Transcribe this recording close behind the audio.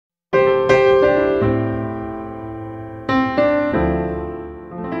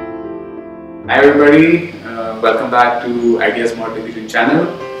Hi everybody, welcome back to Ideas Modular Kitchen channel.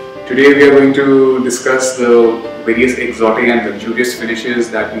 Today we are going to discuss the various exotic and luxurious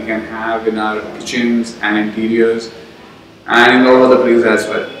finishes that we can have in our kitchens and interiors and in all other places as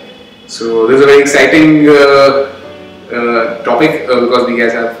well. So this is a very exciting topic because we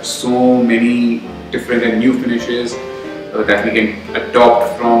guys have so many different and new finishes that we can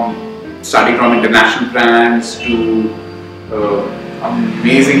adopt starting from international brands to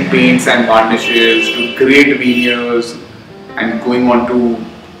amazing paints and varnishes to great veneers and going on to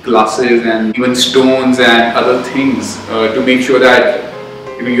glasses and even stones and other things to make sure that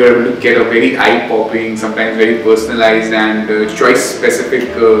you're able to get a very eye-popping, sometimes very personalized and choice-specific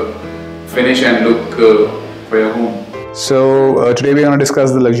finish and look for your home. So today we're going to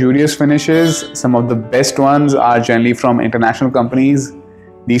discuss the luxurious finishes. Some of the best ones are generally from international companies.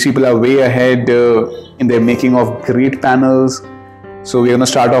 These people are way ahead in their making of great panels. So we're going to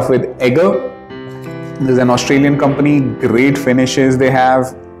start off with Egger. This is an Australian company, great finishes they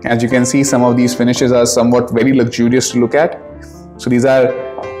have. As you can see, some of these finishes are somewhat very luxurious to look at. So these are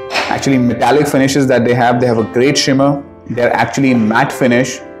actually metallic finishes that they have. They have a great shimmer. They're actually in matte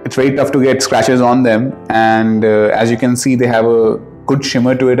finish. It's very tough to get scratches on them. And as you can see, they have a good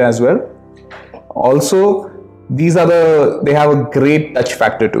shimmer to it as well. Also, they have a great touch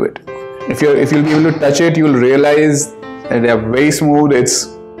factor to it. If you'll be able to touch it, you'll realize they are very smooth.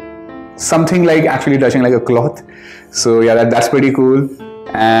 It's something like actually touching like a cloth. So yeah, that's pretty cool.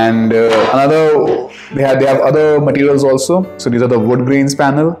 And they have other materials also. So these are the wood grains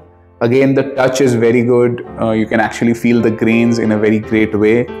panel. Again, the touch is very good. You can actually feel the grains in a very great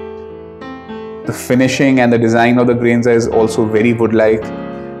way. The finishing and the design of the grains is also very wood-like.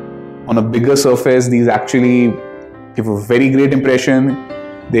 On a bigger surface, these actually give a very great impression.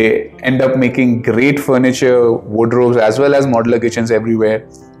 They end up making great furniture, wardrobes, as well as modular kitchens everywhere.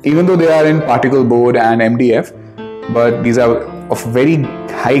 Even though they are in particle board and MDF, but these are of very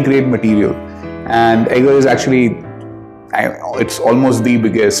high grade material. And Egger is actually, it's almost the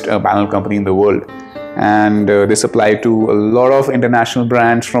biggest panel company in the world. And they supply to a lot of international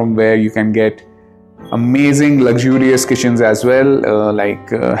brands from where you can get amazing luxurious kitchens as well, like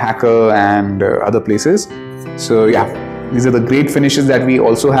Hacker and other places. So yeah. These are the great finishes that we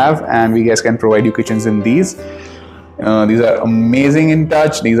also have, and we guys can provide you kitchens in these. These are amazing in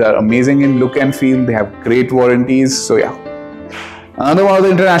touch. These are amazing in look and feel. They have great warranties. So yeah. Another one of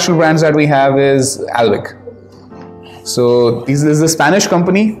the international brands that we have is Alvic. So this is a Spanish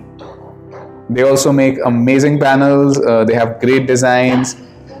company. They also make amazing panels. They have great designs.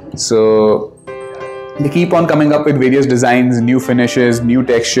 So they keep on coming up with various designs, new finishes, new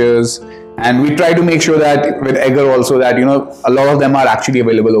textures. And we try to make sure that with Egger also that, a lot of them are actually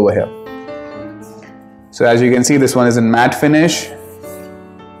available over here. So as you can see, this one is in matte finish.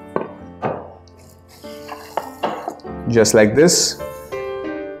 Just like this.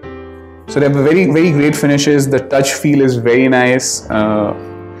 So they have very, very great finishes. The touch feel is very nice.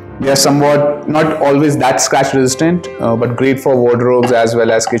 They are somewhat, not always that scratch resistant, but great for wardrobes as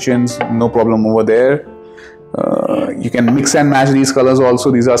well as kitchens. No problem over there. You can mix and match these colors also.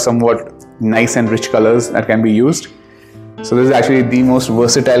 These are somewhat nice and rich colors that can be used. So this is actually the most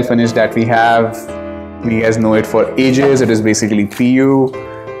versatile finish that we have. You guys know it for ages. It is basically PU,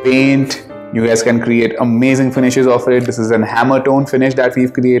 paint. You guys can create amazing finishes of it. This is an hammer tone finish that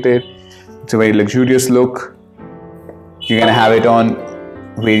we've created. It's a very luxurious look. You can have it on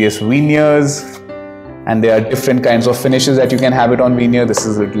various veneers. And there are different kinds of finishes that you can have it on veneer. This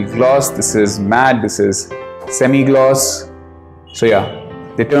is a little gloss. This is matte. This is semi-gloss. So yeah,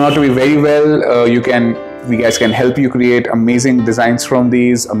 they turn out to be very well. We guys can help you create amazing designs from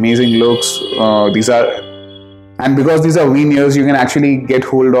these, amazing looks. And because these are veneers, you can actually get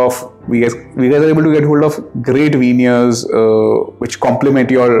hold of, we guys are able to get hold of great veneers which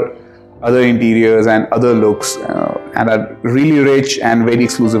complement your other interiors and other looks and are really rich and very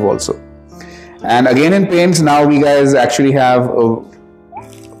exclusive also. And again in paints, now we guys actually have,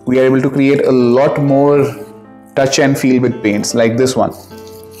 we are able to create a lot more touch and feel with paints like this one.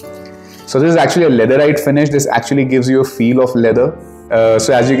 So this is actually a leatherite finish. This actually gives you a feel of leather.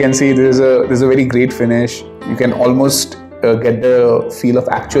 So as you can see, this is a very great finish. You can almost get the feel of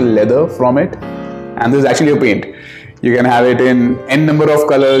actual leather from it. And this is actually a paint. You can have it in n number of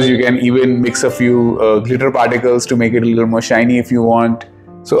colors. You can even mix a few glitter particles to make it a little more shiny if you want.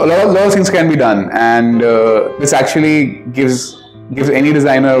 So a lot of things can be done, and this actually gives any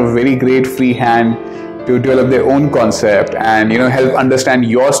designer a very great free hand to develop their own concept and help understand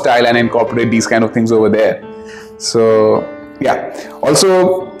your style and incorporate these kind of things over there. So yeah,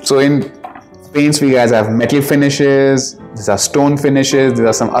 also so in paints we guys have metal finishes, these are stone finishes, these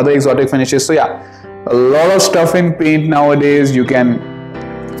are some other exotic finishes. So yeah, a lot of stuff in paint nowadays. You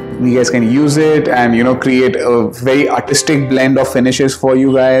guys can use it and, you know, create a very artistic blend of finishes for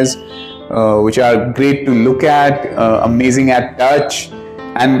you guys, which are great to look at, amazing at touch,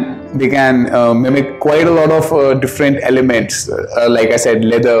 and they can mimic quite a lot of different elements. Like I said,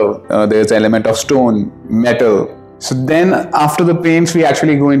 leather, there's an element of stone, metal. So then after the paints, we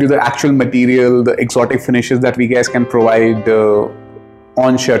actually go into the actual material, the exotic finishes that we guys can provide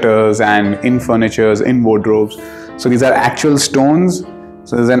on shutters and in furnitures, in wardrobes. So these are actual stones.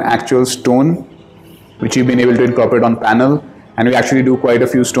 So there's an actual stone which we've been able to incorporate on panel, and we actually do quite a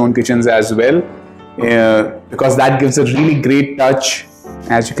few stone kitchens as well, because that gives a really great touch,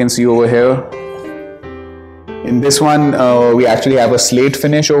 as you can see over here. In this one, we actually have a slate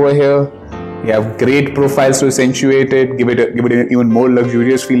finish over here. We have great profiles to accentuate it, give it an even more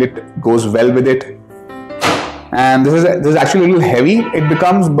luxurious feel. It goes well with it. And this is actually a little heavy, it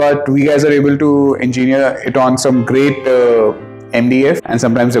becomes, but we guys are able to engineer it on some great MDF and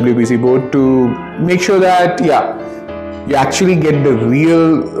sometimes WPC board to make sure that, yeah, you actually get the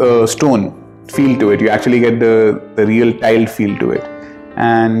real stone feel to it. You actually get the real tiled feel to it.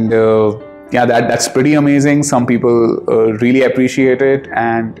 And yeah, that's pretty amazing. Some people really appreciate it,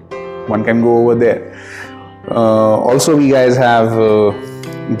 and one can go over there. Also, we guys have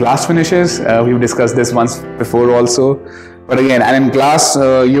glass finishes. We've discussed this once before also. But again, and in glass,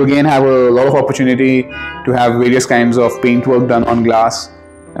 you again have a lot of opportunity to have various kinds of paint work done on glass.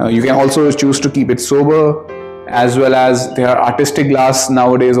 You can also choose to keep it sober, as well as there are artistic glass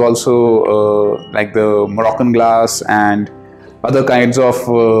nowadays also, like the Moroccan glass and other kinds of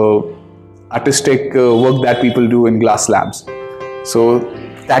artistic work that people do in glass slabs. So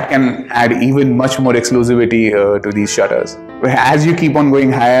that can add even much more exclusivity to these shutters. As you keep on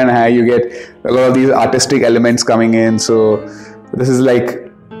going higher and higher, you get a lot of these artistic elements coming in. So this is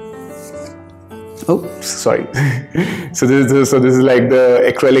like, oh, sorry. so this is like the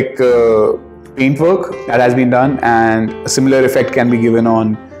acrylic paint work that has been done, and a similar effect can be given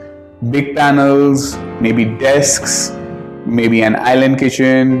on big panels, maybe desks, maybe an island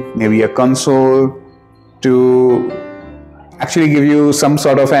kitchen, maybe a console, to actually give you some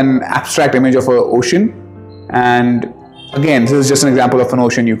sort of an abstract image of an ocean. And again, this is just an example of an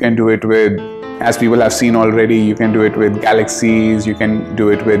ocean. You can do it with, as people have seen already, you can do it with galaxies, you can do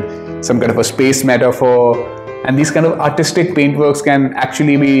it with some kind of a space metaphor. And these kind of artistic paintworks can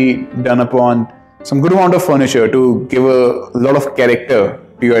actually be done upon some good amount of furniture to give a lot of character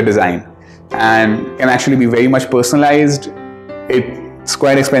to your design, and can actually be very much personalized. It's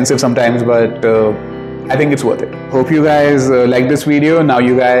quite expensive sometimes, but I think it's worth it. Hope you guys like this video. Now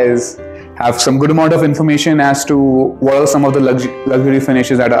you guys have some good amount of information as to what are some of the luxury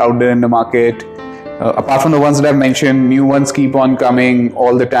finishes that are out there in the market. Apart from the ones that I've mentioned, new ones keep on coming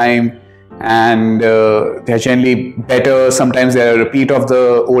all the time, and they're generally better. Sometimes they're a repeat of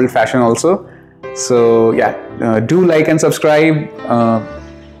the old fashion also. So yeah, do like and subscribe.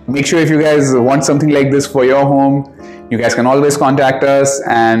 Make sure if you guys want something like this for your home, you guys can always contact us,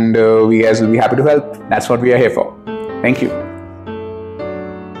 and we guys will be happy to help. That's what we are here for. Thank you.